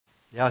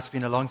Yeah, it's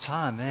been a long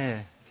time.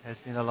 It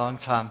has been a long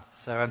time.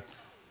 So,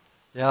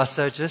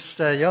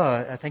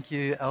 thank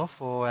you, Al,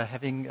 for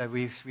having.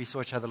 We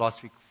saw each other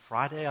last week,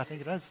 Friday, I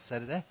think it was,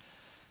 Saturday,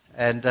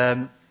 and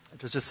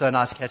it was just so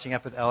nice catching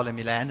up with Al in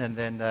Milan, and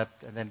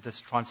then this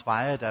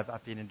transpired.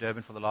 I've been in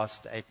Durban for the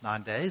last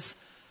 8-9 days,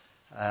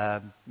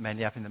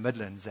 mainly up in the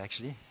Midlands,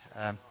 actually,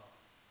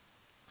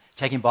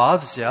 taking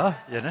baths.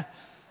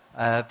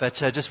 But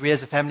just we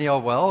as a family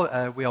are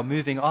well. We are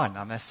moving on,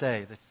 I must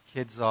say. The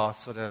kids are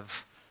sort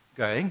of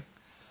going,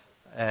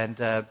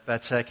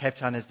 but Cape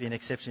Town has been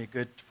exceptionally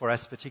good for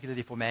us,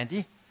 particularly for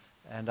Mandy,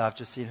 and I've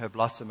just seen her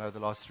blossom over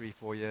the last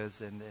 3-4 years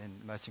in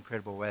most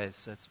incredible ways.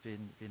 So it's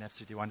been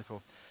absolutely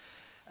wonderful.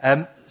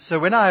 So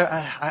when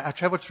I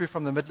travelled through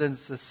from the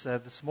Midlands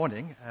this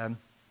morning,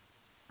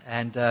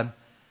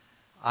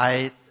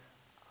 I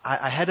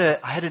had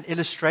an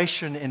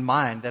illustration in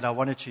mind that I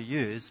wanted to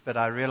use, but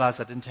I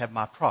realized I didn't have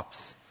my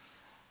props.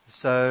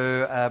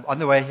 So on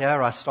the way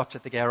here, I stopped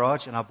at the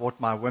garage and I bought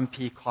my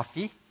Wimpy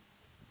coffee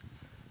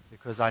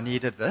because I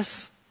needed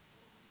this.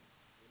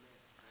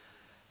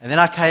 And then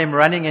I came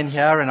running in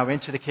here and I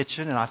went to the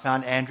kitchen and I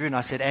found Andrew and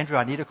I said, Andrew,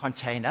 I need a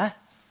container,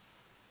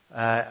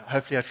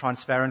 hopefully a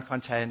transparent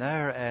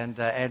container. And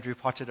Andrew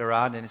potted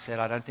around and he said,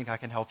 I don't think I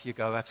can help you,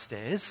 go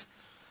upstairs.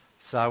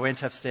 So I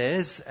went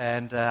upstairs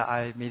and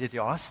I immediately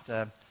asked.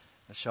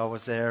 Michelle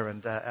was there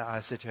and I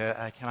said to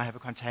her, can I have a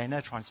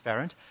container,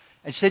 transparent?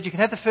 And she said, you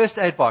can have the first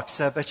aid box.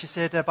 But she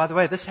said, by the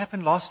way, this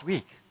happened last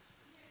week.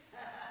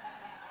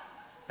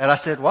 And I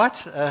said, what?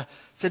 She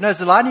said, no,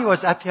 Zolani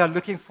was up here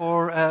looking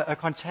for a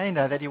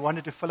container that he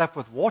wanted to fill up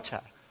with water.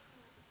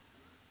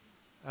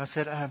 And I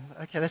said,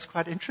 okay, that's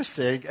quite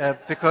interesting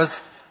because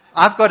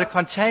I've got a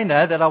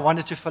container that I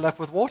wanted to fill up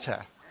with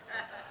water.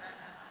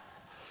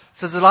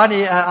 So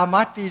Zolani, I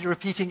might be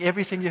repeating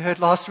everything you heard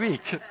last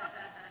week.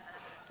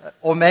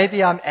 Or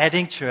maybe I'm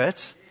adding to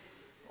it.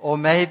 Or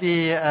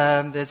maybe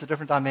there's a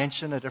different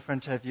dimension, a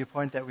different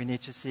viewpoint that we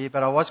need to see.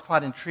 But I was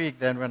quite intrigued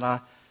then when I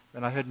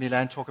heard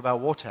Milan talk about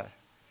water.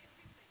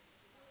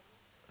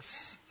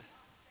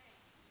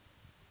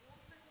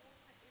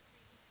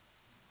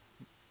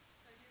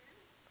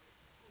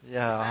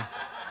 Yeah.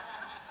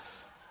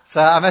 So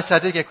I must say I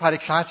did get quite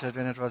excited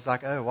when it was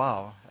like, oh,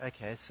 wow,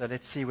 okay, so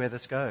let's see where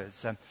this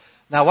goes.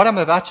 Now, what I'm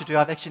about to do,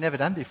 I've actually never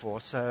done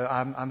before, so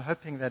I'm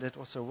hoping that it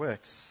also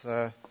works.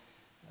 So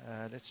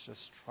let's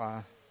just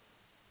try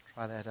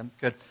that.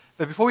 Good.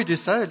 But before we do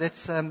so,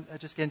 let's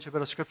just get into a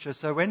bit of scripture.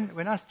 So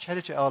when I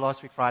chatted to Al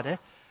last week, Friday,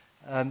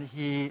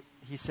 he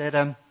said,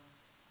 can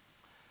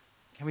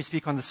we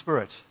speak on the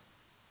Spirit?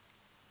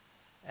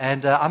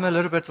 And I'm a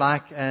little bit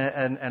like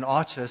an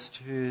artist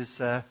who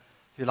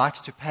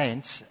likes to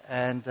paint,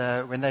 and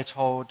when they're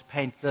told,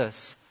 paint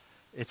this,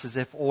 it's as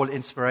if all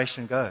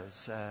inspiration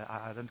goes.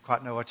 I didn't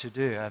quite know what to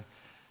do.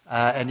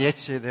 And yet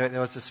there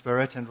was the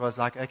Spirit, and was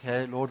like,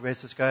 okay, Lord,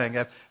 where's this going?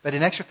 But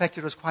in actual fact,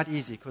 it was quite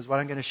easy, because what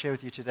I'm going to share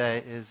with you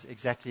today is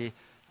exactly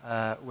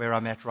where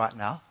I'm at right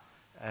now,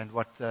 and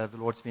what the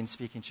Lord's been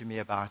speaking to me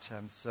about.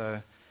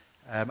 So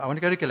I want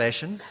to go to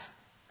Galatians,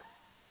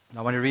 and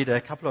I want to read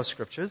a couple of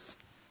scriptures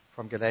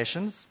from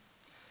Galatians.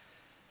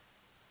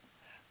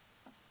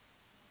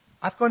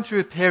 I've gone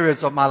through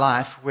periods of my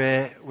life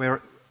where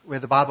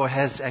the Bible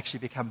has actually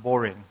become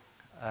boring.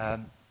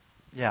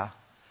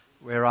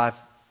 Where I've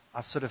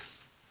sort of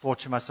thought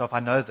to myself, I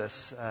know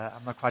this.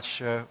 I'm not quite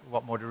sure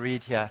what more to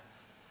read here.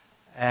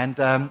 And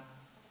I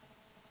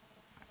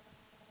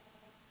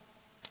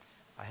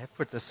have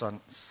put this on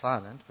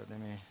silent, but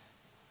let me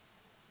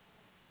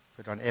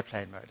put it on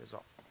airplane mode as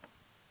well.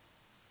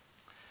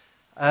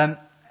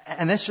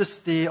 And that's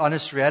just the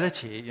honest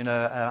reality. You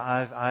know,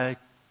 I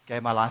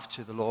gave my life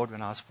to the Lord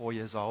when I was 4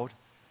 years old,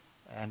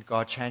 and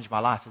God changed my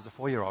life as a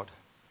 4-year-old.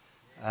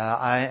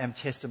 I am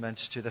testament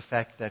to the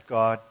fact that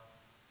God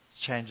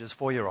changes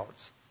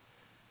 4-year-olds.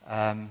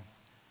 I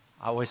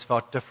always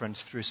felt different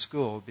through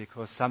school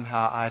because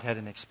somehow I'd had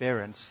an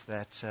experience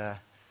that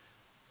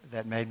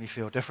made me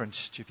feel different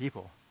to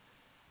people.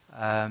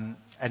 And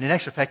in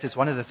actual fact, it's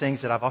one of the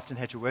things that I've often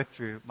had to work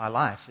through my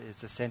life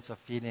is the sense of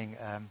feeling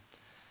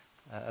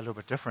a little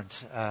bit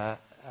different.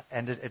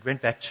 And it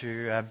went back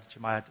to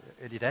my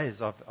early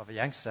days of a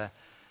youngster,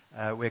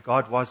 where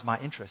God was my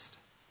interest.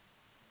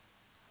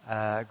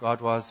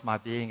 God was my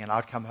being, and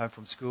I'd come home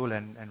from school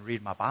and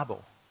read my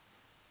Bible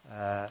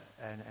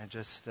and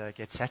just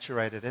get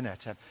saturated in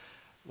it. And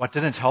what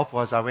didn't help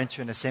was I went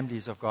to an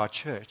Assemblies of God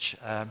church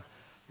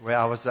where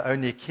I was the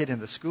only kid in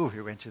the school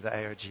who went to the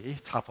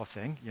AOG type of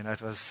thing. You know,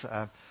 it was,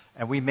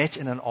 and we met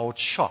in an old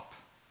shop.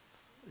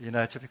 You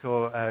know,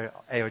 typical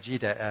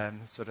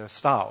AOG sort of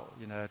style.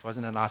 You know, it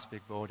wasn't a nice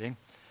big building.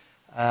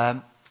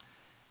 But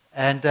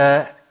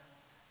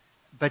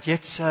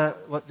yet there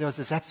was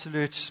this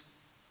absolute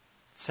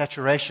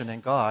saturation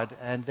in God.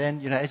 And then,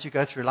 you know, as you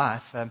go through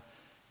life,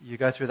 you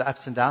go through the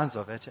ups and downs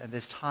of it. And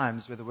there's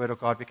times where the Word of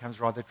God becomes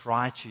rather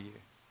dry to you.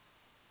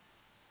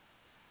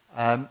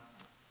 But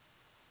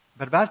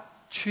about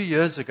 2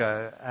 years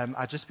ago,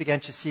 I just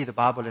began to see the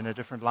Bible in a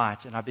different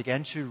light, and I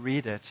began to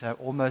read it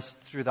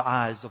almost through the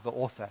eyes of the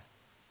author.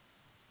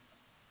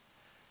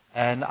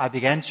 And I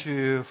began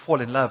to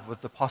fall in love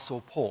with the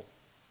Apostle Paul.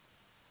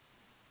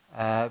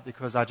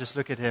 Because I just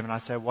look at him and I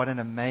say, what an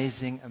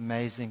amazing,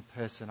 amazing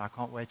person. I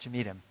can't wait to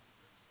meet him.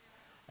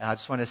 And I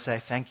just want to say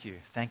thank you.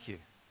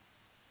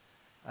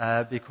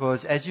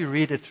 Because as you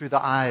read it through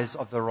the eyes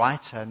of the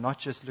writer, not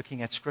just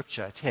looking at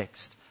scripture,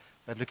 text,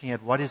 but looking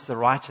at what is the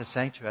writer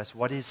saying to us,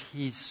 what is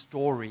his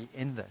story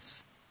in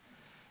this,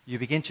 you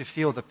begin to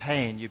feel the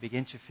pain, you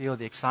begin to feel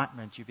the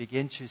excitement, you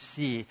begin to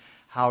see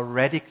how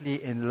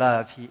radically in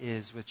love he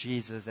is with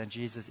Jesus, and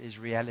Jesus is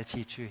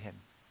reality to him.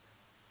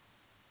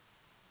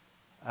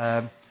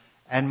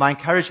 And my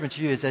encouragement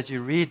to you is, as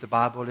you read the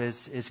Bible,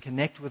 is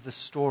connect with the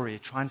story.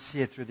 Try and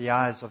see it through the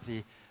eyes of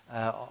the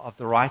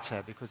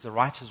writer, because the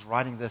writer's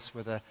writing this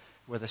with a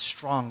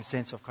strong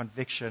sense of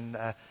conviction,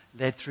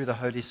 led through the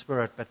Holy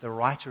Spirit. But the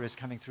writer is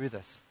coming through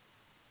this.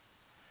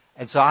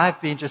 And so I've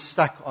been just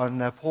stuck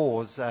on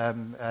Paul's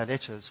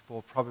letters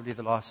for probably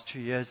the last 2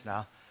 years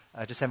now.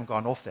 I just haven't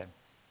gone off them,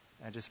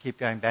 and just keep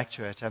going back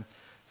to it.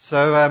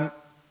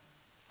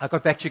 I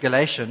got back to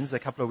Galatians a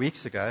couple of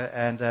weeks ago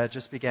and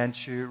just began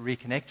to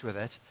reconnect with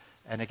it.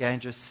 And again,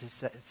 just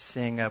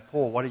saying,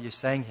 Paul, what are you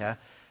saying here?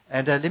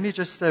 And let me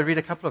just read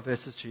a couple of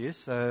verses to you.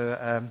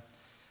 So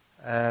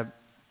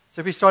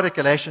if we start at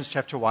Galatians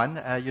chapter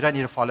 1, you don't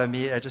need to follow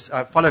me. Just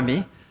follow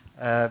me.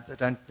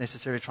 Don't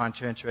necessarily try and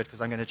turn to it,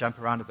 because I'm going to jump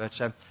around a bit.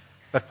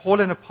 But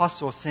Paul, an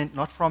apostle, sent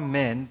not from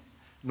men,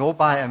 nor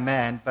by a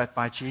man, but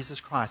by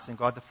Jesus Christ and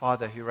God the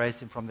Father, who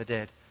raised him from the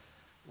dead.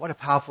 What a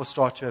powerful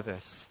start to a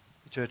verse.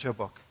 To a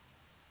book.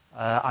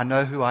 I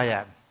know who I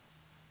am.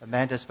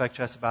 Amanda spoke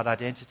to us about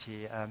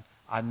identity.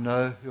 I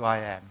know who I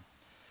am.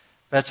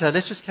 But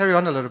let's just carry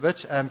on a little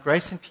bit.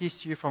 Grace and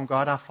peace to you from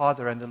God our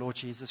Father and the Lord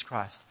Jesus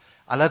Christ.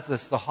 I love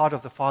this. The heart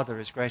of the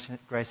Father is grace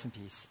and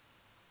peace.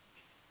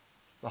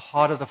 The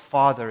heart of the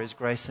Father is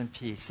grace and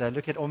peace.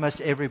 Look at almost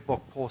every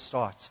book Paul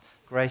starts.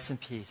 Grace and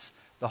peace.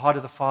 The heart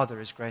of the Father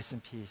is grace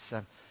and peace.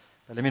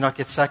 But let me not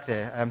get stuck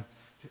there.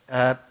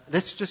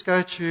 Let's just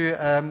go to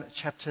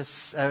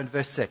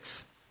verse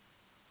 6.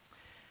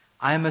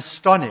 I am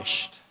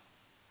astonished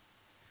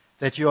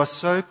that you are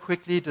so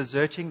quickly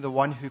deserting the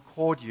one who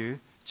called you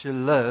to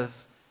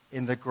live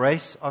in the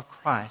grace of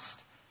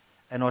Christ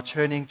and are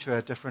turning to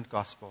a different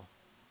gospel.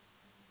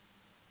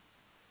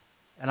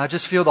 And I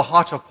just feel the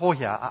heart of Paul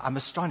here. I'm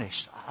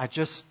astonished.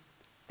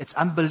 It's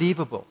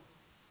unbelievable.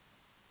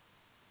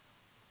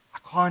 I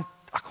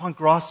can't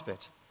grasp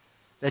it.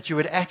 That you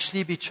would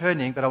actually be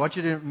turning, but I want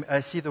you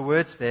to see the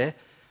words there,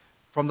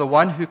 from the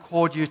one who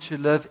called you to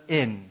live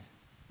in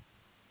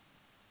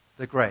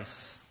the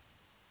grace.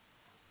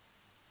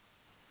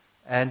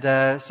 And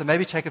so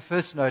maybe take a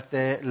first note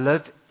there,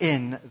 live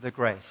in the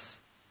grace.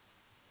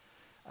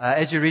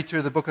 As you read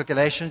through the book of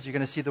Galatians, you're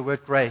going to see the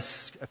word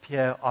grace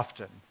appear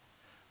often.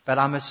 But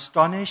I'm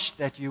astonished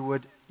that you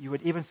would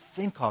even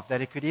think of,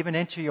 that it could even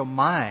enter your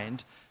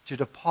mind to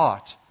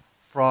depart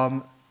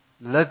from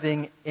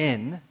living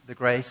in the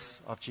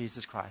grace of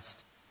Jesus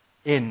Christ.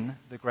 In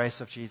the grace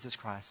of Jesus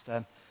Christ.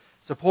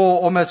 So Paul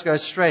almost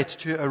goes straight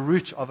to a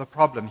root of a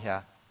problem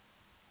here.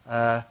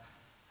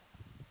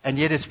 And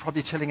yet it's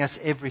probably telling us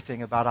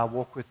everything about our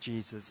walk with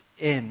Jesus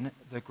in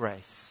the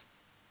grace.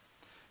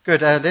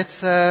 Good.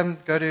 Let's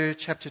go to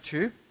chapter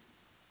 2.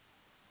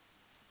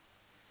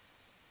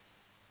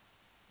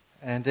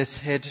 And let's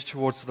head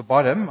towards the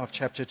bottom of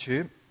chapter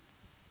 2.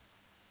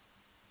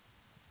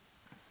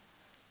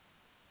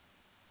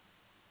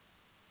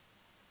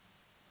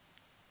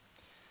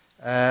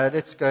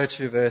 Let's go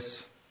to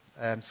verse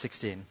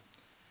 16.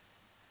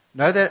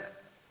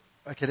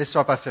 Let's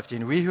start by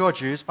 15. We who are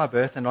Jews by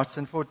birth and not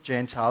sinful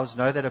Gentiles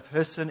know that a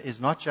person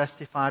is not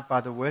justified by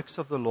the works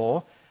of the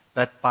law,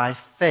 but by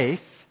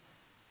faith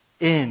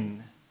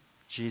in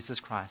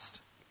Jesus Christ.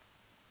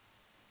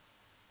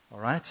 All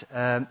right?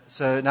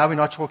 So now we're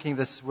not talking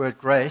this word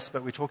grace,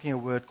 but we're talking a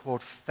word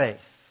called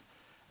faith.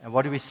 And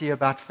what do we see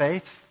about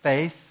faith?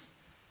 Faith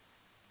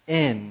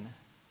in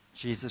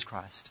Jesus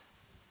Christ.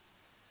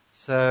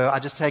 So I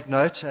just take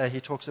note,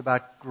 he talks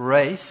about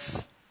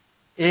grace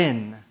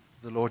in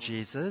the Lord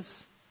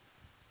Jesus,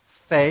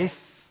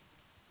 faith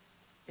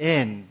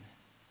in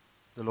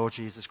the Lord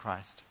Jesus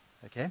Christ.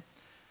 Okay?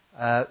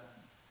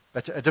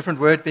 But a different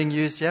word being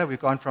used here. We've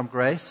gone from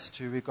grace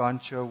we've gone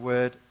to a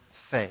word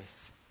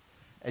faith.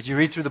 As you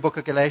read through the book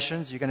of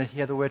Galatians, you're going to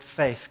hear the word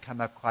faith come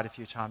up quite a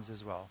few times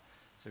as well.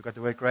 So we've got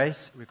the word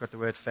grace, we've got the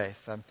word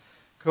faith.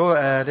 Cool,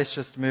 let's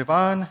just move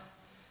on.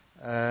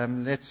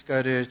 Let's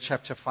go to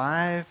chapter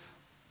 5.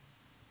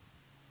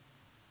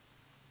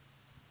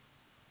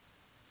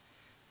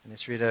 And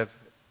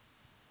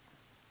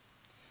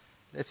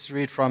let's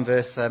read from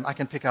verse, I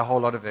can pick a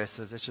whole lot of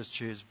verses. Let's just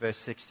choose verse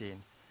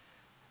 16.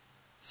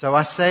 So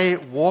I say,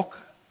 walk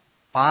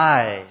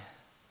by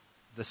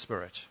the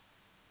Spirit.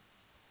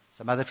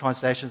 Some other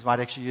translations might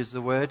actually use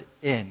the word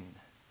in.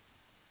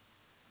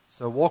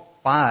 So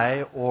walk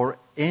by or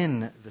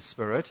in the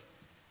Spirit,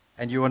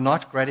 and you will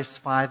not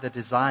gratify the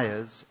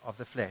desires of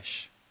the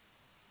flesh.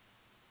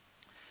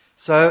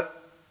 So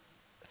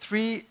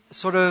 3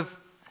 sort of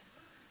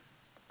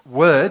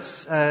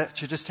words to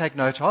just take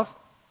note of.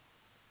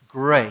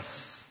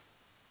 Grace.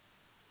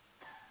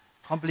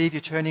 Can't believe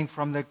you're turning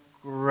from the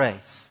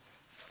grace.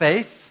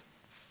 Faith.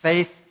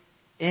 Faith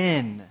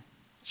in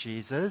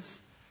Jesus.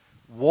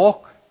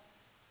 Walk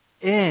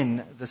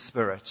in the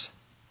Spirit.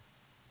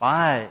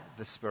 By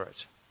the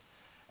Spirit.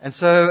 And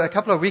so a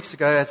couple of weeks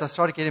ago, as I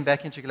started getting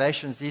back into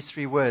Galatians, these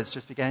three words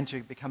just began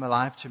to become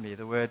alive to me.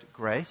 The word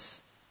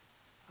grace,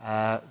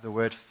 the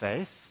word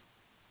faith,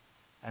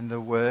 and the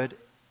word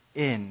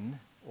in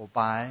or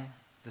by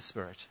the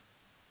Spirit.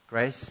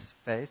 Grace,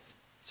 faith,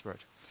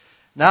 Spirit.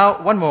 Now,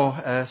 one more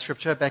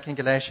scripture back in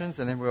Galatians,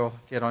 and then we'll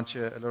get on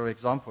to a little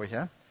example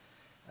here.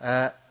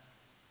 I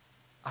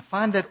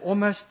find that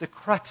almost the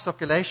crux of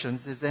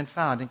Galatians is then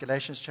found in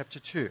Galatians chapter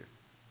 2.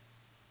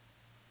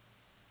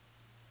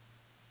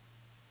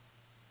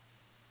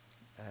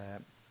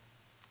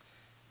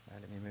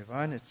 Let me move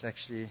on. It's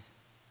actually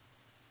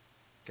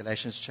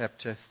Galatians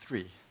chapter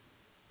 3.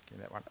 Give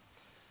that one.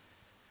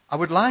 I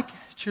would like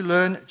to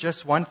learn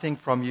just one thing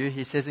from you.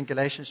 He says in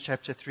Galatians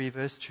chapter 3,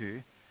 verse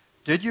 2,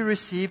 did you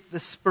receive the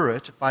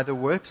Spirit by the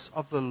works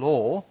of the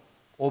law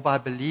or by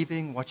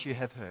believing what you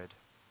have heard?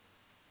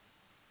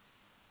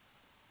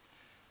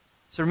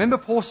 So remember,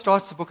 Paul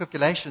starts the book of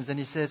Galatians and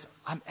he says,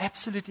 I'm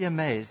absolutely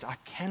amazed. I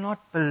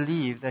cannot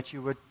believe that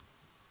you would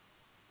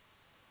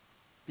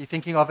be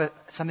thinking of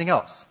something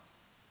else.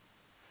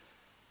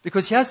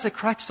 Because here's the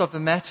crux of the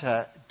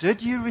matter.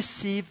 Did you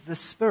receive the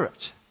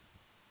Spirit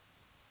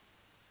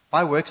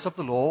by works of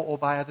the law or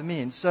by other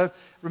means? So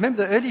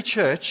remember, the early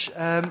church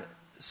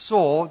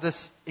saw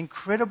this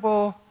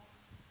incredible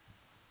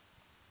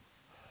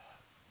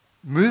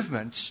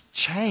movement,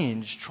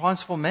 change,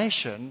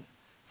 transformation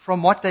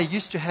from what they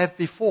used to have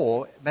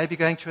before, maybe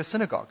going to a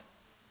synagogue.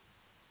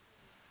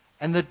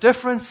 And the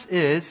difference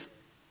is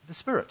the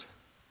Spirit.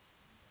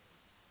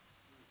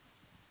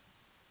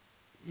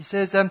 He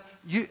says,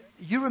 you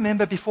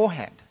remember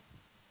beforehand.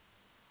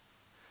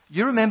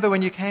 You remember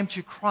when you came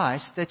to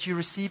Christ that you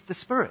received the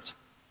Spirit.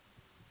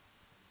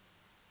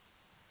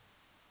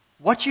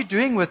 What you're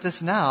doing with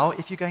this now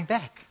if you're going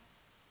back?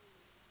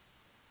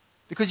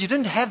 Because you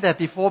didn't have that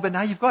before, but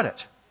now you've got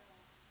it.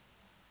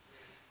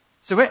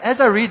 So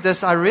as I read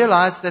this, I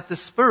realize that the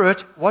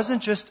Spirit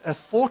wasn't just a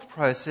thought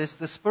process.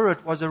 The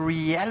Spirit was a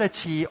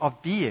reality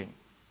of being.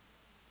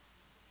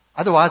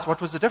 Otherwise, what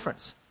was the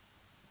difference?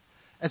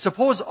 And so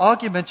Paul's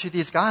argument to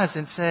these guys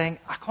in saying,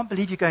 I can't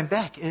believe you're going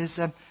back, is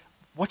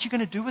what are you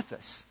going to do with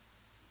this?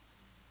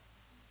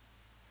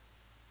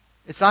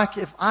 It's like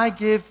if I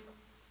give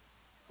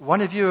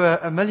one of you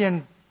a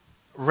million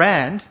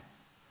rand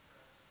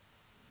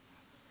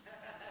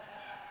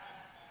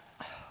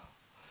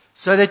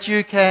so that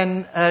you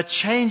can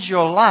change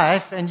your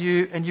life and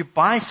you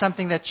buy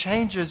something that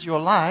changes your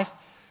life,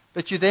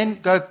 but you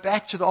then go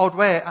back to the old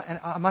way. And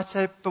I might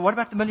say, but what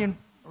about the million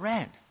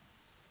rand?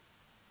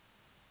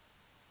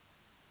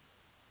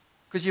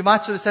 Because you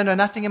might sort of say, no,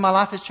 nothing in my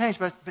life has changed.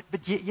 But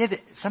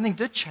something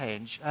did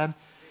change.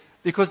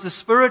 Because the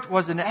Spirit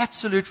was an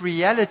absolute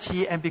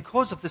reality, and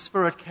because of the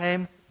Spirit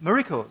came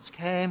miracles,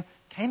 came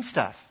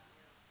stuff.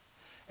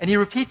 And he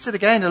repeats it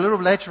again a little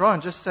later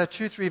on, just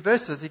 2-3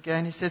 verses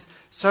again. He says,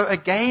 so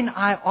again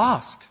I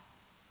ask,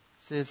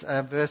 says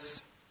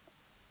verse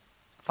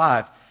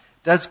 5,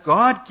 does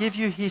God give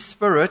you his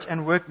Spirit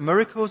and work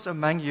miracles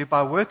among you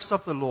by works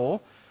of the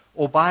law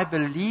or by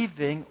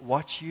believing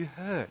what you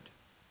heard?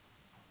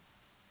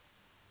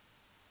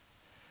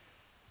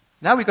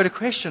 Now we've got to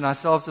question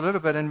ourselves a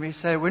little bit, and we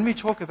say, when we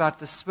talk about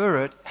the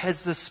Spirit,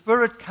 has the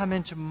Spirit come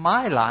into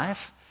my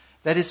life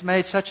that has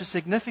made such a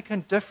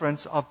significant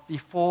difference of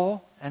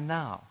before and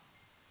now?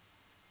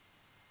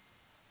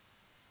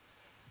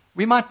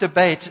 We might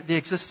debate the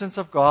existence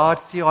of God,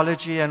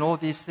 theology, and all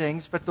these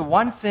things, but the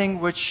one thing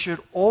which should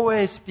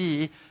always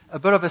be a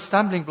bit of a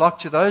stumbling block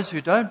to those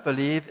who don't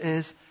believe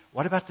is,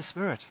 what about the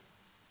Spirit?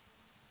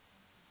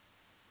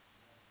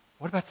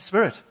 What about the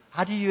Spirit?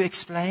 How do you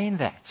explain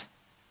that?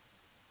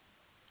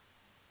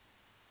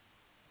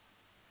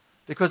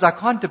 Because I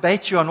can't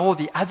debate you on all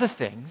the other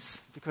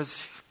things,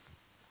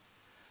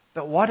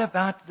 but what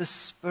about the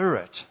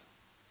Spirit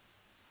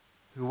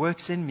who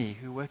works in me,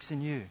 who works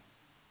in you,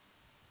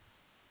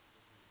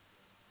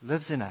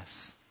 lives in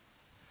us?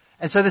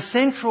 And so the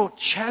central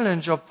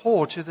challenge of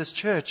Paul to this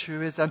church, who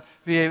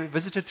he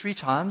visited 3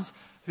 times,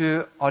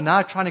 who are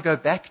now trying to go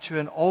back to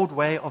an old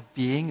way of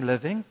being,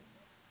 living,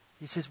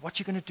 he says, what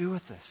are you going to do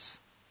with this?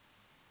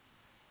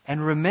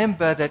 And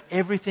remember that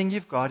everything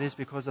you've got is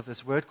because of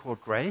this word called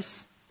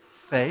grace,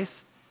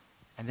 faith,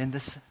 and then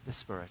the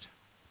Spirit.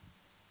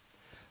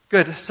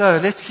 Good. So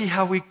let's see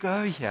how we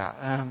go here.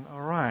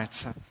 All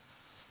right.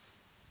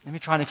 Let me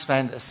try and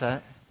explain this.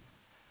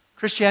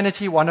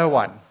 Christianity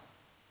 101.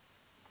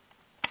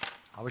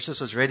 I wish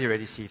this was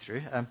really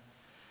see-through.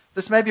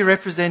 This maybe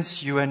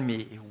represents you and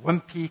me,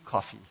 wimpy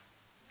coffee.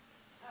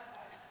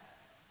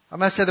 I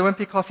must say the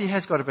wimpy coffee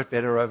has got a bit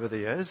better over the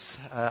years.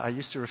 I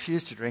used to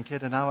refuse to drink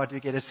it, and now I do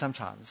get it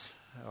sometimes.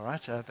 All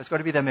right. But it's got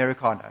to be the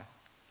Americano.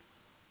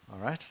 All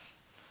right.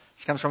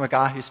 This comes from a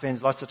guy who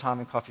spends lots of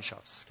time in coffee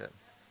shops. Okay.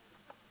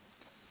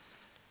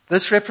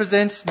 This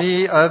represents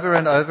me over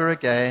and over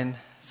again,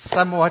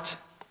 somewhat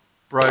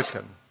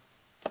broken.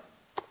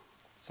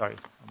 Sorry,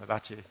 I'm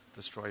about to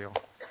destroy you.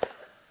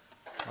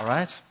 All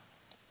right?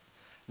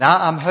 Now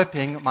I'm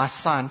hoping my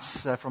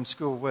science from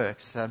school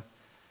works. So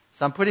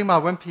I'm putting my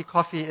wimpy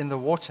coffee in the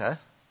water.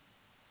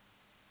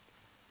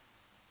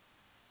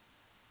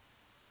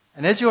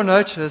 And as you'll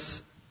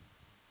notice,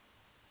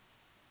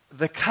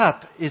 the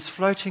cup is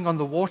floating on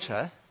the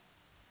water,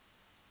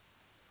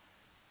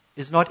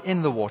 is not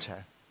in the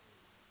water.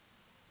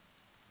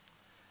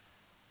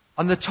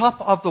 On the top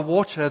of the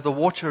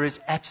water is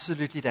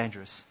absolutely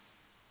dangerous.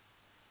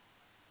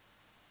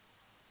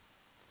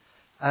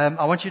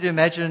 I want you to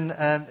imagine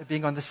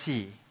being on the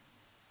sea,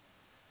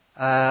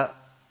 where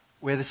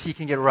the sea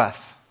can get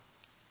rough,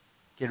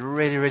 get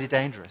really, really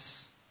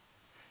dangerous.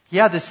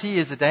 Here, the sea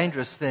is a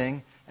dangerous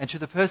thing, and to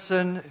the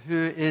person who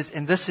is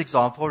in this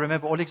example,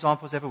 remember, all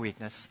examples have a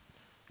weakness.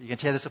 You can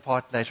tear this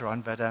apart later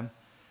on, but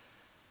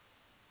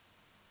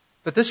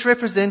this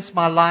represents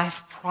my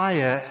life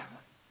prior,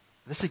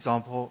 this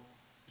example,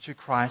 to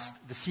Christ.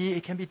 The sea,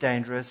 it can be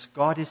dangerous.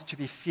 God is to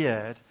be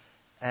feared,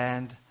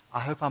 and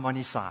I hope I'm on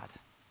his side.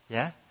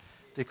 Yeah?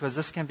 Because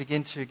this can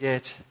begin to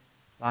get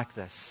like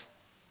this.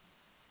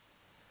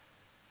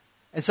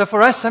 And so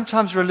for us,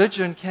 sometimes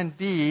religion can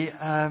be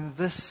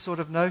this sort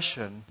of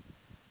notion.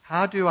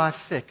 How do I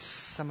fix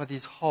some of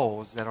these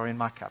holes that are in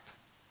my cup?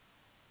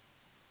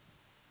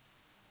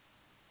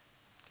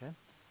 Okay?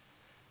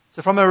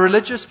 So from a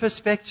religious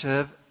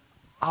perspective,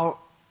 our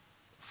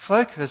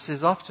focus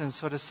is often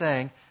sort of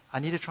saying, I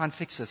need to try and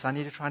fix this. I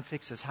need to try and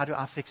fix this. How do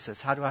I fix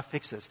this? How do I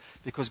fix this?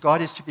 Because God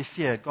is to be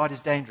feared. God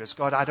is dangerous.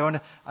 God, I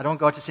don't want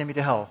God to send me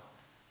to hell.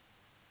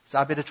 So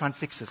I better try and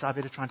fix this. I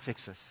better try and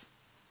fix this.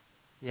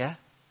 Yeah?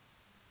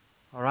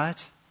 All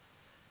right?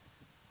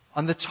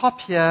 On the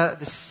top here,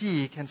 the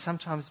sea can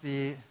sometimes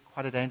be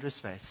quite a dangerous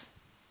space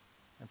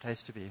and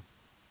place to be.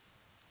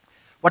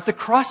 What the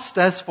cross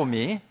does for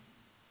me,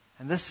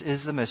 and this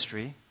is the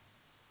mystery,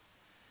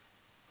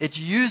 it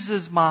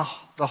uses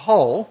the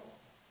hole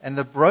and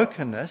the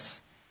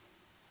brokenness,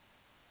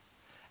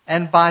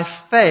 and by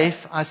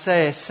faith, I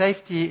say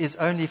safety is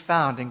only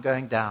found in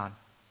going down.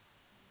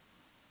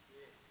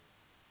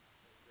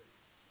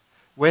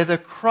 Where the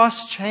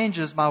cross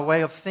changes my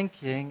way of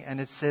thinking, and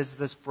it says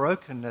this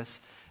brokenness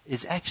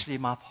is actually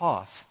my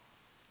path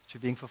to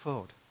being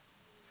fulfilled.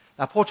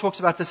 Now, Paul talks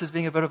about this as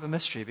being a bit of a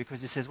mystery,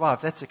 because he says, wow, if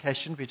that's the case,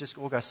 shouldn't we just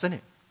all go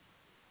sinning?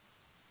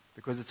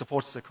 Because it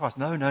supports the cross.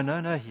 No,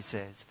 he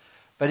says.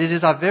 But it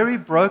is our very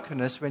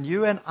brokenness when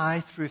you and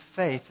I, through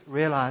faith,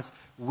 realize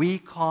we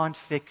can't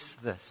fix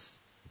this.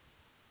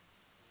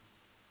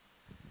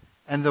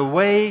 And the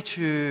way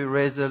to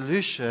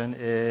resolution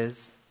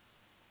is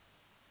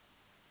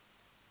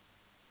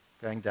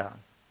going down.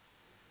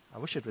 I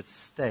wish it would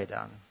stay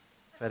down,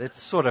 but it's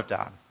sort of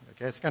down.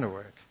 Okay, it's going to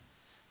work.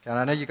 Okay, and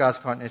I know you guys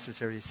can't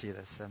necessarily see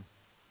this.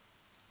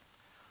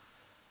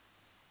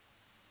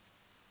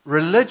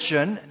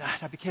 Religion,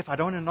 now be careful, I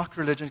don't want to knock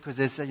religion, because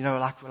there's,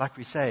 like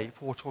we say,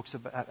 Paul talks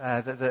about,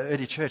 the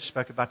early church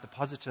spoke about the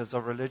positives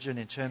of religion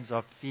in terms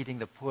of feeding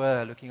the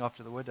poor, looking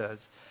after the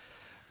widows.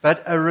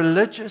 But a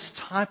religious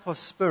type of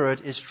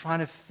spirit is trying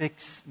to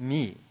fix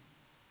me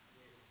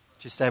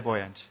to stay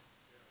buoyant.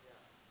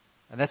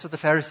 And that's what the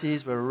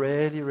Pharisees were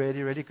really,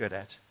 really, really good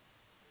at.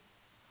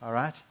 All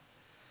right?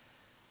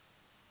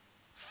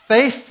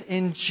 Faith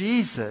in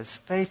Jesus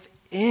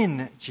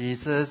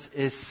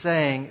is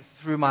saying,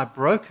 through my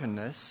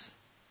brokenness,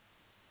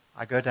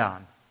 I go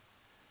down.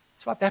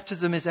 That's why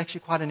baptism is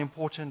actually quite an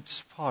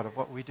important part of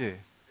what we do.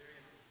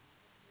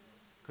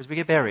 Because we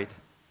get buried.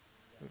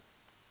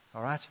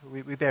 All right?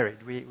 We're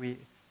buried. We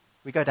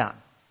go down.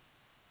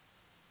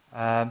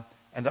 And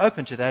the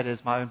open to that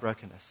is my own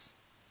brokenness.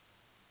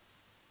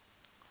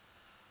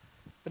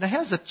 But now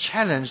here's a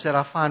challenge that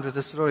I find with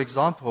this little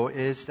example,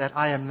 is that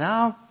I am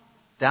now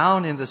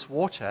down in this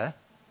water,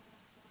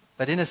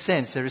 but in a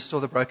sense, there is still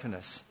the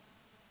brokenness.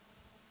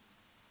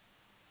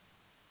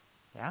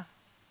 Yeah?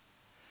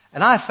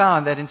 And I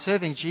found that in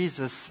serving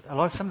Jesus,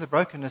 some of the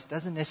brokenness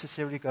doesn't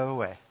necessarily go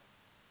away.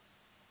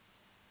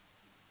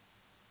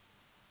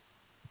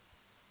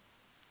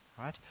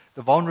 Right?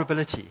 The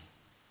vulnerability.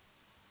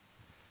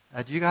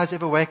 Do you guys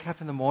ever wake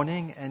up in the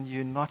morning and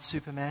you're not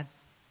Superman?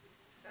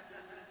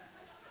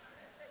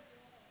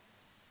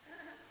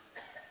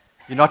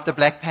 You're not the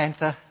Black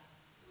Panther?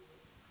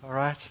 All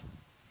right?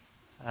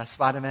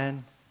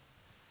 Spider-Man?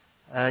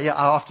 Yeah,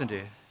 I often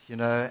do,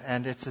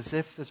 and it's as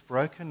if this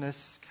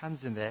brokenness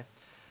comes in there.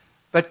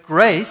 But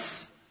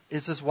grace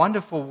is this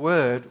wonderful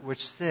word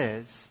which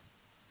says,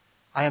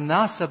 I am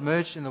now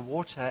submerged in the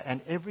water, and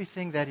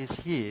everything that is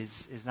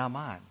his is now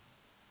mine.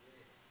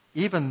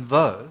 Even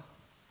though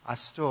I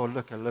still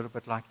look a little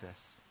bit like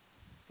this.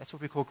 That's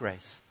what we call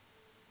grace.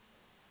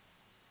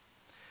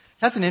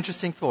 That's an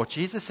interesting thought.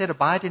 Jesus said,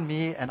 abide in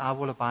me, and I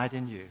will abide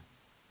in you.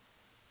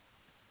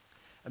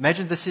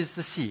 Imagine this is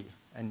the sea,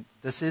 and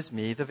this is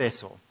me, the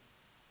vessel.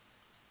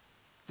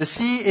 The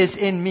sea is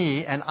in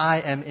me, and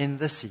I am in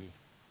the sea.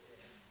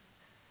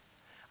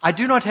 I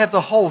do not have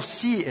the whole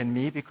sea in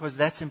me because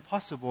that's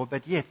impossible,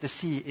 but yet the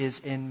sea is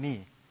in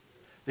me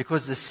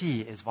because the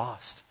sea is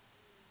vast.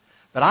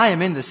 But I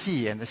am in the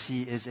sea and the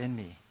sea is in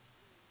me.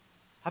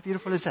 How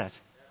beautiful is that?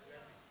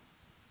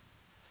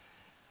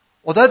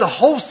 Although the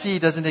whole sea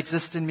doesn't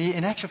exist in me,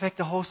 in actual fact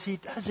the whole sea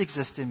does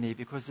exist in me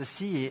because the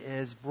sea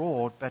is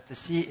broad, but the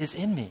sea is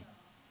in me.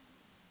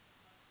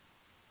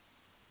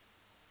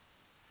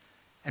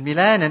 And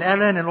Milan and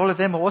Alan and all of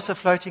them are also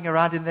floating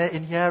around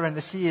in here, and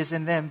the sea is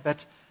in them,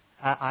 but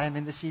I am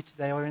in the sea,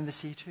 they are in the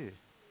sea too.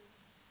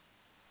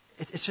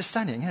 It's just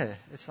stunning, hey?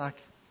 It's like,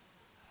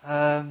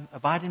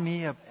 abide in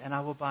me and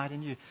I will abide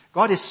in you.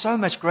 God is so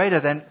much greater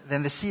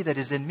than the sea that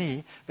is in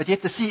me, but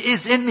yet the sea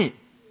is in me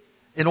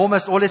in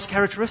almost all its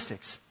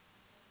characteristics.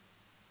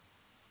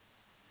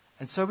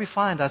 And so we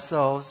find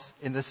ourselves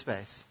in this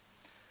space.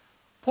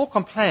 Paul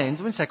complains,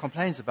 I wouldn't say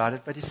complains about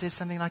it, but he says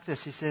something like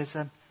this. He says,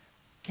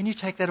 can you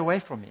take that away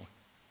from me?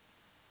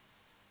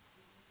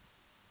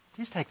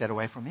 Please take that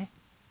away from me.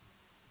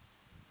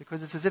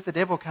 Because it's as if the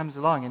devil comes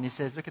along and he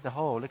says, look at the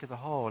hole,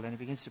 and he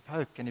begins to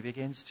poke and he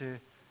begins to...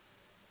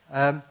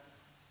 but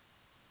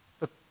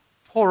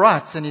Paul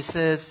writes and he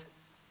says,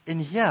 in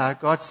here,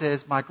 God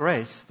says, my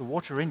grace, the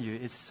water in you,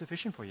 is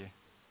sufficient for you.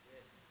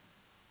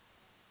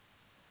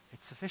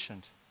 It's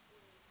sufficient.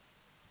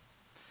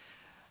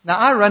 Now,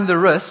 I run the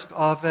risk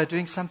of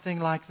doing something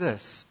like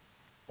this.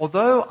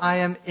 Although I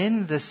am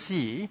in the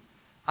sea,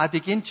 I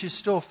begin to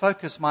still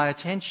focus my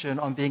attention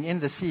on being in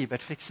the sea,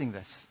 but fixing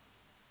this.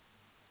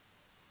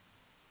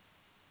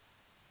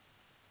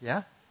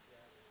 Yeah?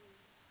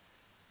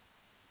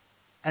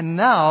 And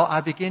now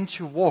I begin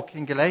to walk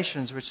in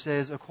Galatians, which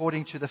says,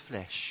 according to the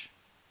flesh.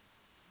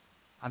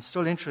 I'm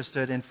still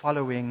interested in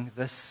following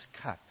this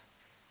cup.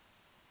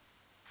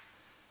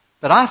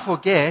 But I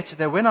forget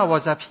that when I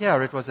was up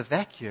here, it was a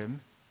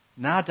vacuum.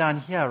 Now down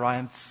here, I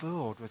am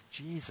filled with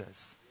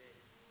Jesus.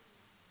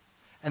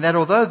 And that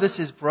although this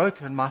is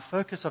broken, my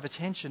focus of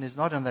attention is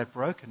not on that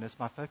brokenness.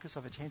 My focus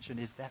of attention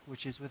is that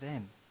which is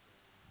within.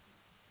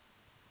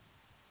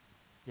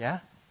 Yeah?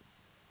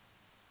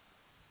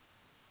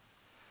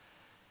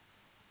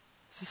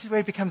 So this is where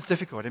it becomes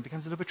difficult. It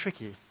becomes a little bit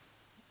tricky.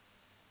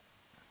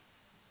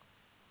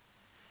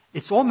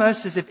 It's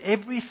almost as if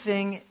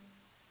everything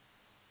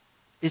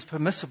is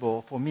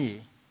permissible for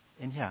me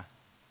in here.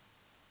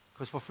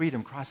 Because for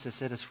freedom, Christ has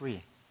set us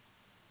free.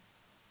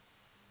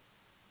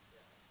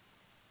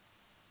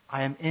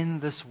 I am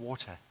in this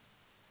water.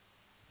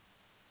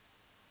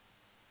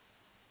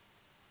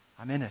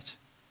 I'm in it.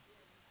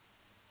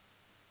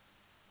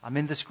 I'm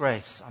in this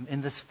grace. I'm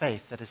in this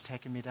faith that has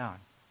taken me down.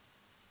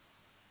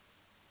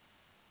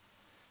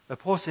 But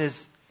Paul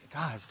says,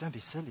 guys, don't be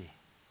silly.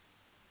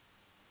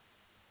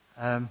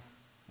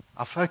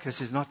 Our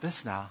focus is not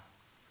this now.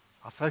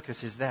 Our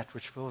focus is that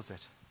which fills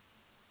it.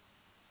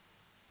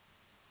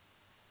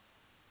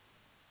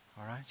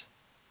 All right?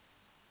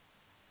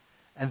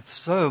 And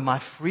so my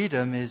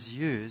freedom is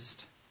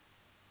used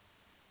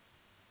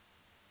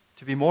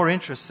to be more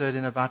interested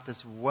in about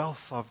this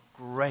wealth of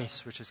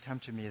grace which has come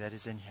to me that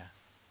is in here.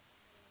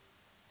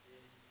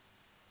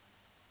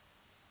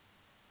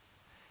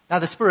 Now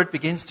the Spirit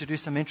begins to do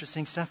some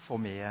interesting stuff for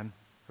me.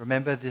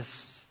 Remember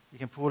this, you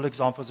can pull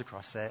examples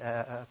across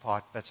there,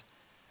 apart, but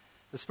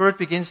the Spirit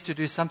begins to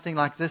do something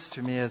like this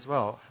to me as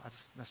well. I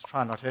just must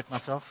try not to hurt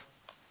myself.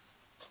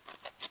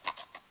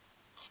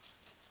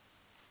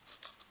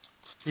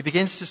 He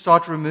begins to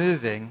start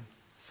removing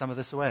some of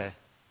this away.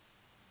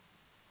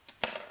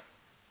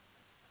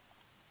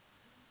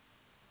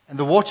 And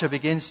the water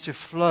begins to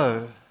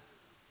flow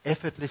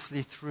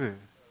effortlessly through.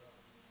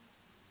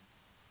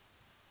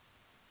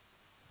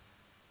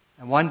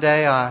 And one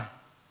day,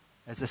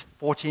 as a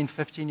 14,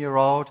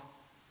 15-year-old,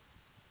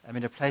 I'm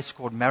in a place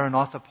called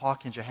Maranatha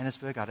Park in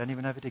Johannesburg. I don't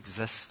even know if it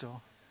exists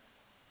still.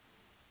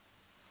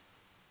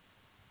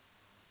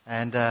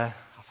 And I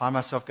find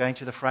myself going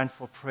to the front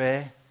for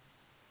prayer.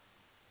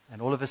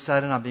 And all of a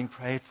sudden, I'm being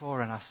prayed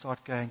for, and I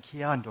start going,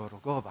 and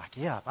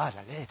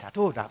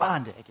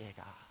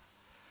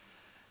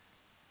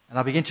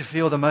I begin to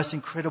feel the most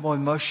incredible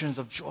emotions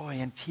of joy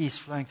and peace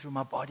flowing through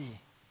my body.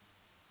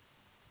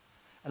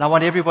 And I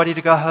want everybody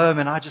to go home,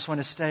 and I just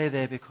want to stay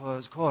there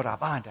because God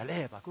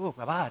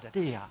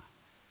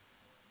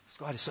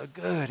is so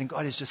good, and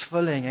God is just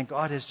filling, and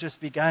God has just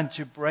begun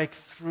to break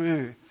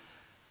through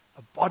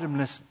a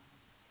bottomless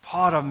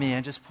part of me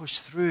and just push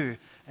through.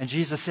 And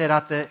Jesus said,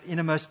 out the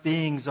innermost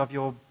beings of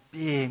your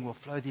being will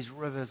flow these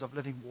rivers of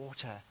living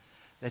water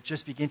that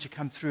just begin to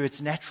come through.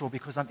 It's natural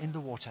because I'm in the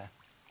water.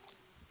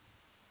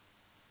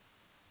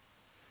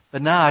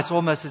 But now it's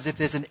almost as if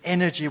there's an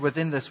energy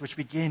within this which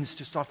begins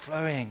to start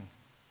flowing.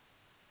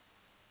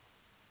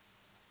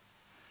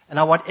 And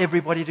I want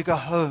everybody to go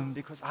home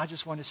because I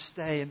just want to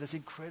stay in this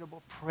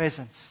incredible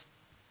presence.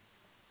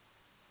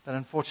 But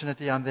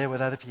unfortunately, I'm there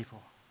with other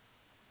people.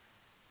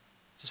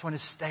 Just want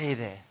to stay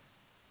there.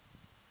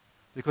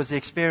 Because the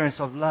experience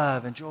of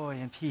love and joy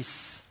and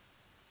peace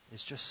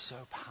is just so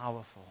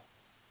powerful.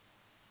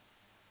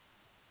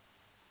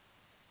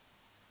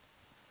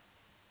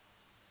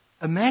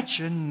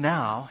 Imagine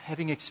now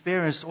having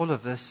experienced all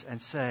of this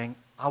and saying,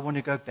 I want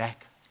to go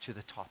back to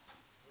the top.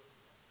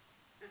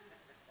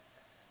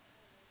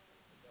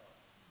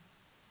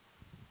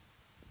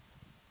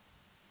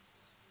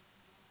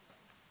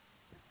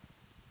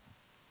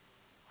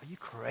 Are you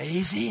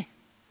crazy?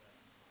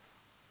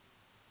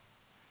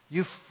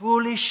 You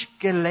foolish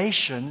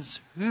Galatians,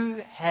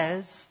 who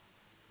has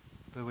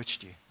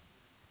bewitched you?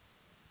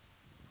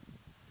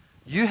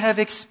 You have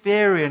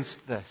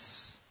experienced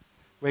this,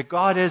 where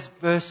God has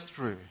burst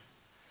through.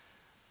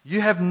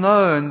 You have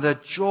known the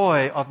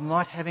joy of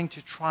not having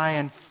to try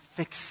and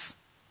fix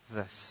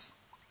this.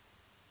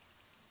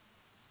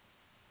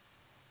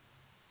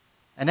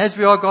 And as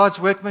we are God's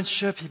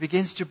workmanship, He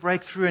begins to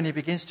break through and He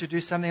begins to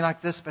do something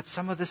like this, but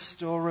some of this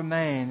still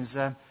remains.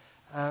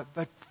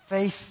 But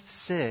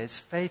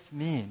faith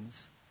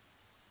means,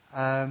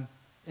 in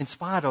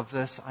spite of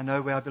this, I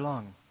know where I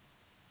belong.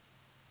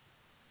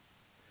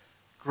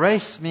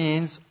 Grace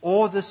means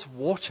all this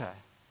water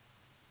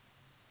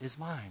is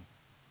mine.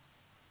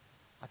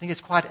 I think it's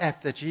quite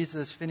apt that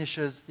Jesus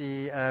finishes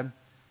the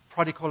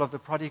parable of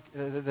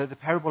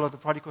the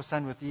prodigal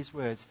son with these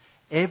words: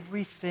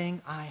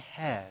 everything I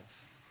have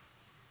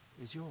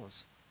is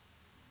yours.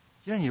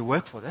 You don't need to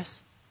work for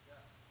this.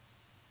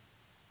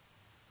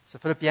 So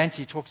Philip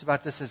Yancey talks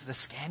about this as the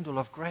scandal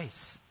of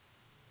grace.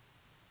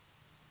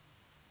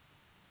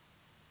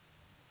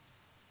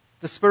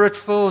 The Spirit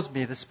fills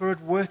me, the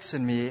Spirit works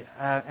in me,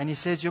 and He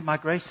says, my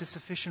grace is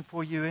sufficient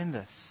for you in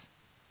this.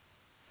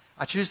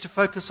 I choose to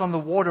focus on the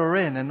water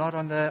in and not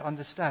on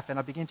the stuff, and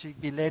I begin to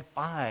be led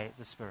by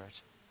the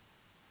Spirit.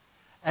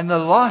 And the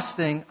last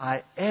thing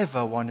I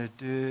ever want to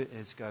do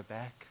is go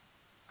back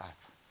up.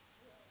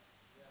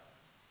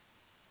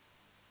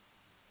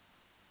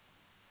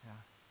 Yeah.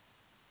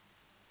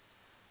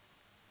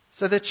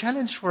 So the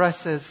challenge for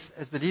us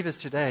as believers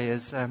today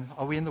is,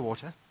 are we in the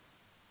water?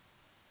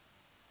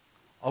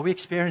 Are we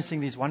experiencing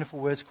these wonderful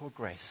words called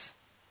grace?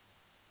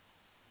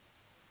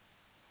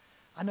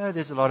 I know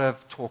there's a lot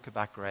of talk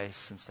about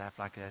grace and stuff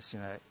like this,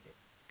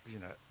 you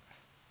know.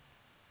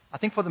 I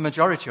think for the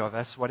majority of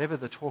us, whatever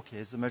the talk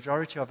is, the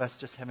majority of us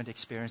just haven't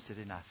experienced it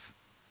enough.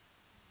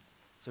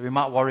 So we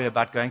might worry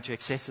about going to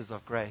excesses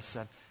of grace.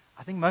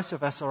 I think most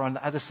of us are on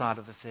the other side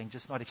of the thing,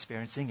 just not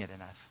experiencing it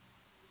enough.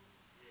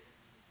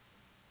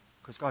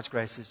 Because God's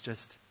grace is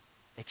just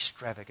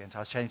extravagant. I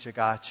was chatting to a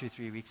guy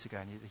 2-3 weeks ago,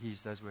 and he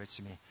used those words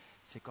to me. He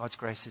said, God's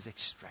grace is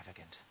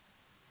extravagant.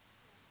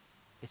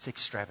 It's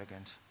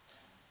extravagant.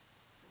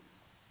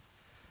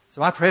 So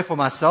my prayer for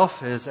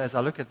myself is, as I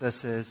look at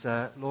this, is,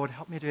 Lord,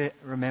 help me to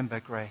remember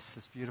grace,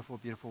 this beautiful,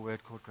 beautiful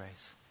word called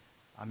grace.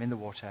 I'm in the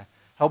water.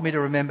 Help me to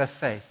remember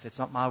faith. It's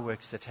not my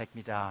works that take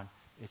me down.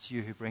 It's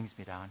you who brings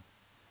me down.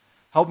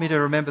 Help me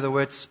to remember the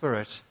word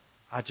Spirit.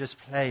 I just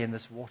play in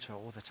this water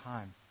all the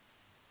time.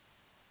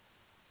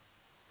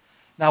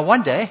 Now,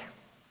 one day,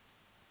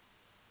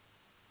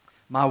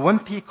 my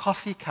wimpy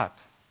coffee cup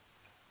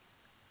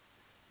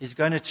is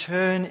going to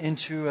turn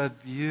into a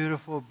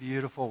beautiful,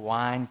 beautiful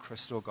wine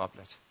crystal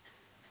goblet.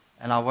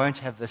 And I won't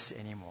have this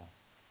anymore.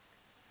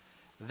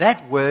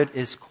 That word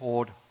is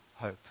called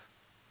hope.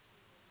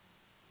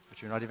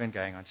 Which we're not even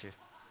going on to.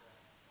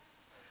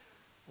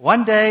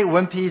 One day,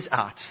 wimpy's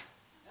out.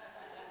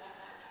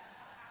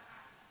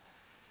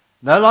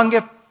 No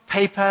longer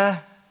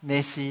paper,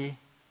 messy.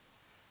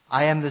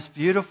 I am this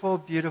beautiful,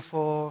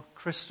 beautiful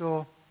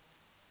crystal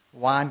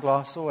wine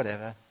glass or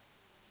whatever.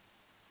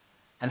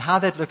 And how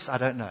that looks, I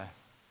don't know.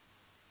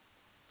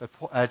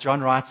 But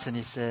John writes and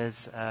he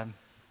says,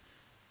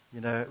 we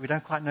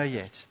don't quite know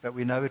yet, but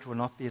we know it will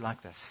not be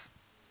like this.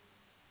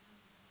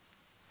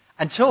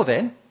 Until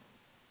then,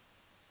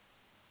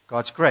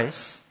 God's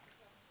grace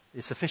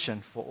is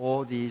sufficient for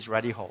all these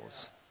ruddy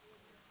holes.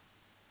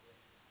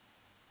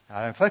 And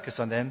I don't focus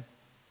on them.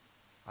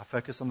 I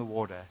focus on the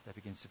water that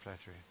begins to flow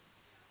through.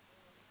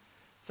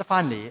 So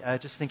finally,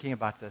 just thinking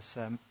about this,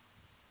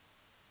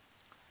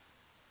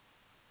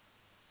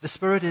 the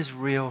Spirit is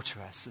real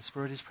to us. The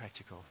Spirit is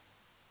practical.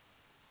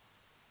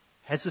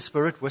 Has the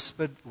Spirit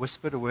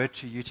whispered a word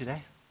to you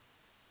today?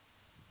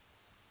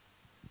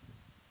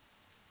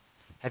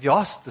 Have you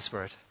asked the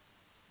Spirit?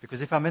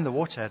 Because if I'm in the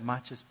water, it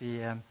might just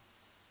be,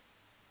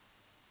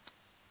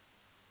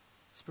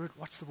 Spirit,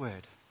 what's the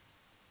word?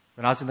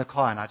 When I was in the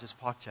car and I just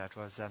parked here, it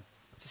was,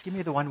 just give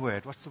me the one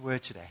word. What's the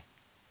word today?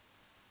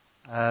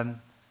 And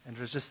it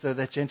was just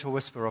that gentle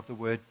whisper of the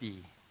word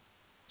be.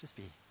 Just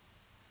be.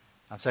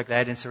 I'm so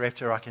glad in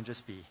Sarepta I can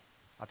just be.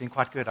 I've been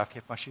quite good. I've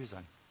kept my shoes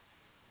on.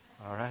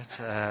 All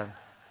right.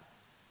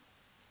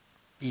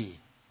 Be.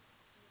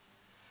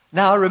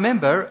 Now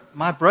remember,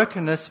 my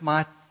brokenness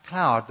might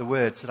cloud the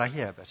words that I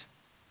hear a bit.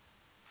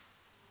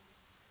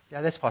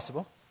 Yeah, that's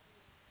possible.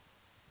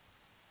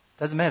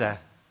 Doesn't matter.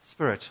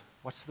 Spirit,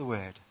 what's the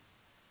word?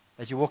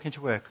 As you walk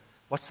into work,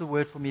 what's the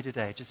word for me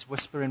today? Just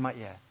whisper in my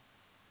ear.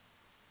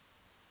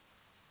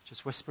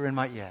 Just whisper in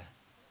my ear.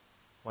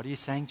 What are you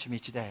saying to me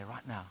today,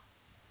 right now?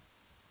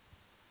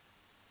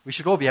 We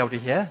should all be able to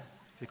hear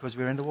because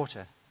we're in the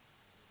water.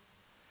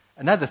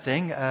 Another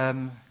thing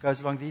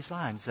goes along these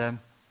lines.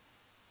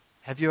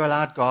 Have you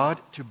allowed God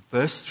to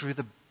burst through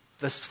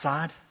this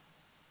side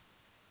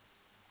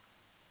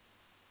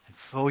and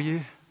fill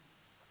you?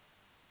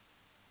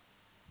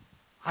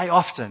 I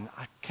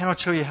cannot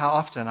tell you how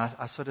often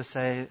I sort of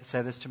say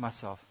this to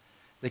myself.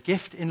 The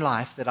gift in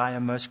life that I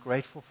am most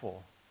grateful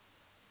for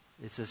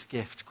is this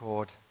gift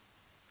called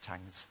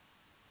tongues.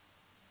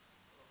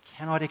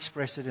 Cannot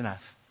express it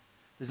enough.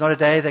 There's not a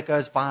day that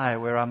goes by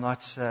where I'm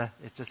not,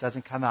 it just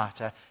doesn't come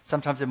out.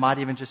 Sometimes it might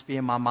even just be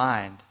in my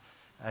mind,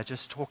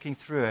 just talking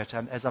through it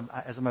as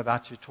I'm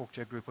about to talk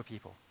to a group of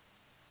people.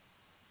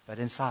 But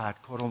inside,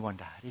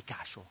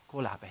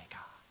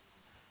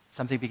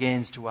 something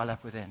begins to well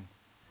up within.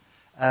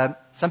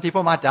 Some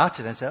people might doubt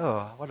it and say,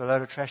 oh, what a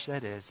load of trash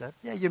that is.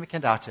 Yeah, you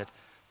can doubt it.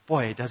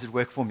 Boy, does it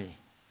work for me.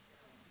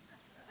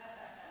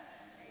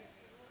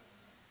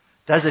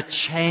 Does it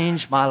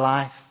change my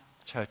life?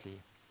 Totally.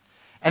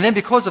 And then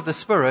because of the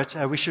Spirit,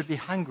 we should be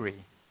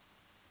hungry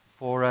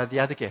for the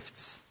other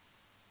gifts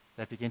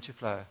that begin to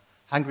flow.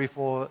 Hungry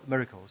for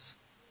miracles.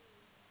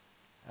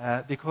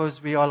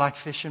 Because we are like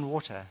fish in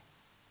water.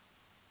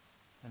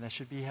 And they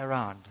should be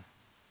around.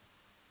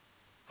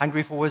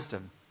 Hungry for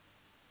wisdom.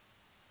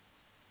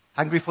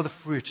 Hungry for the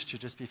fruit to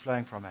just be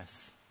flowing from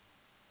us.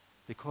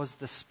 Because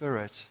the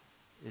Spirit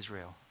is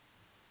real.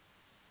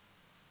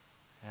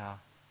 Yeah.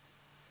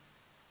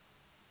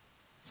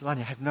 Solani,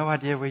 I have no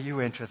idea where you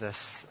went with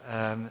this.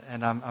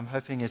 And I'm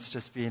hoping it's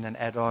just been an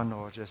add-on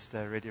or just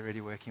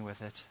really working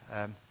with it.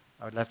 I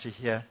would love to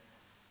hear.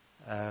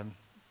 So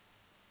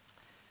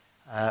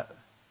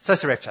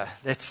Sarepta,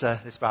 let's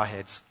bow our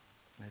heads.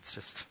 Let's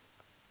just,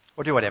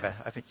 or do whatever.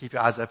 I think keep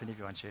your eyes open if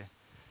you want to.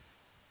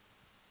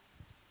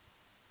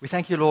 We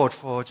thank you, Lord,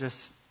 for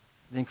just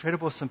the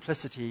incredible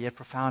simplicity yet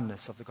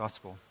profoundness of the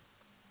gospel.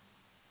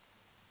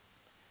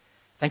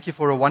 Thank you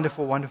for a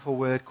wonderful, wonderful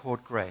word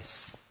called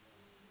grace.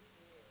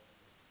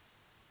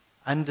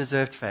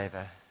 Undeserved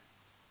favor.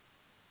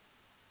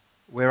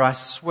 Where I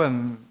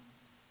swim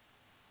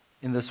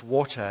in this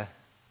water,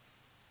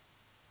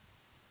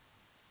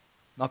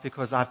 not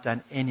because I've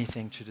done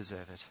anything to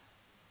deserve it.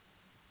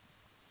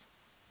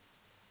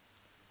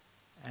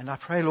 And I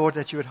pray, Lord,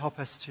 that you would help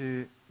us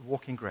to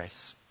walk in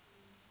grace.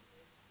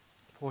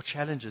 Paul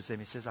challenges them.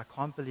 He says, I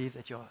can't believe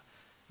that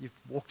you've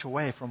walked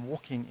away from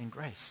walking in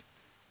grace.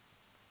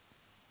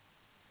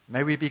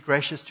 May we be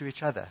gracious to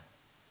each other.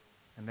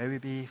 And may we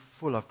be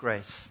full of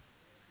grace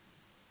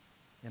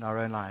in our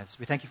own lives.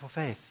 We thank you for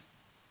faith.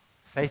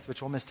 Faith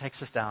which almost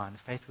takes us down.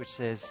 Faith which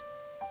says,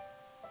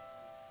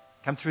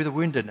 come through the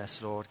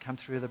woundedness, Lord. Come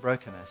through the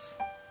brokenness.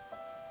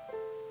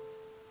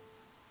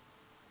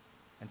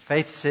 And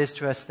faith says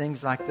to us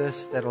things like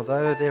this, that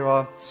although there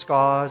are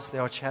scars,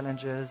 there are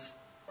challenges,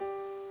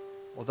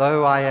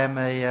 although I am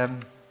a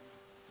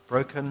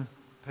broken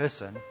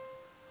person,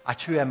 I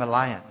too am a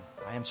lion.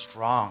 I am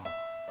strong.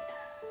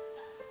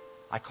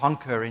 I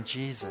conquer in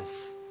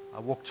Jesus.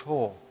 I walk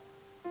tall.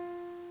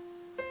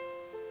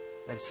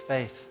 That is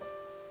faith.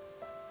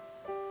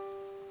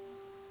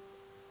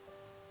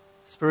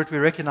 Spirit, we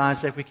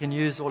recognize that we can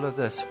use all of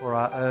this for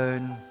our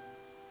own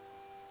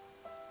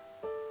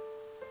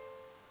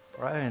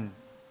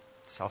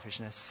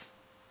selfishness.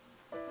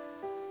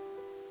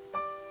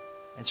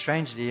 And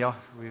strangely,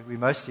 we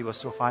mostly will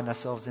still find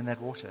ourselves in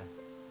that water.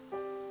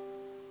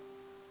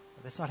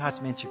 But that's not how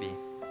it's meant to be.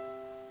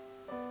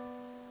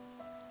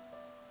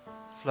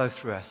 Flow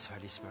through us,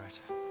 Holy Spirit.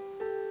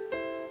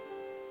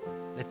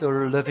 Let the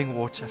living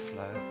water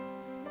flow.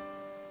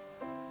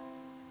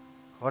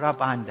 We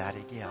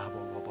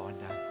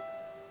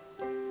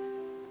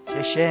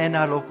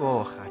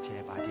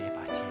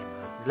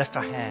lift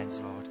our hands,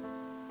 Lord.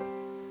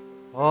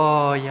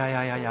 Oh,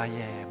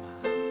 yeah.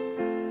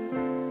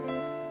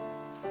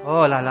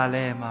 Oh, la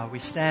lema. We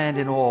stand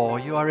in awe.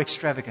 You are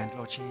extravagant,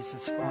 Lord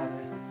Jesus,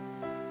 Father.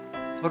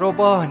 Do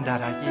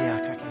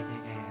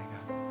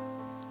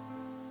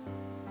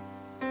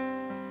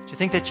you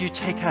think that you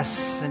take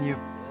us and you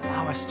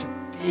allow us to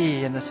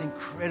be in this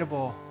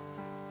incredible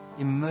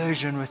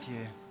immersion with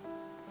you?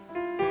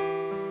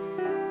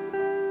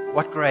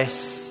 What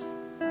grace.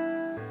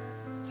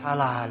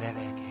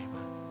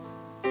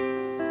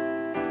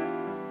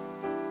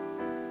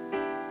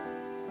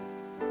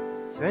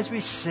 So as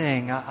we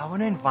sing, I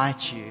want to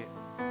invite you.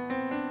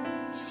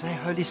 Say,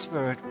 Holy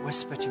Spirit,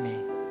 whisper to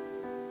me.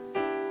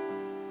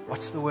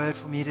 What's the word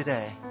for me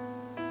today?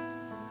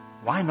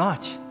 Why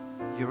not?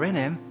 You're in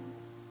Him.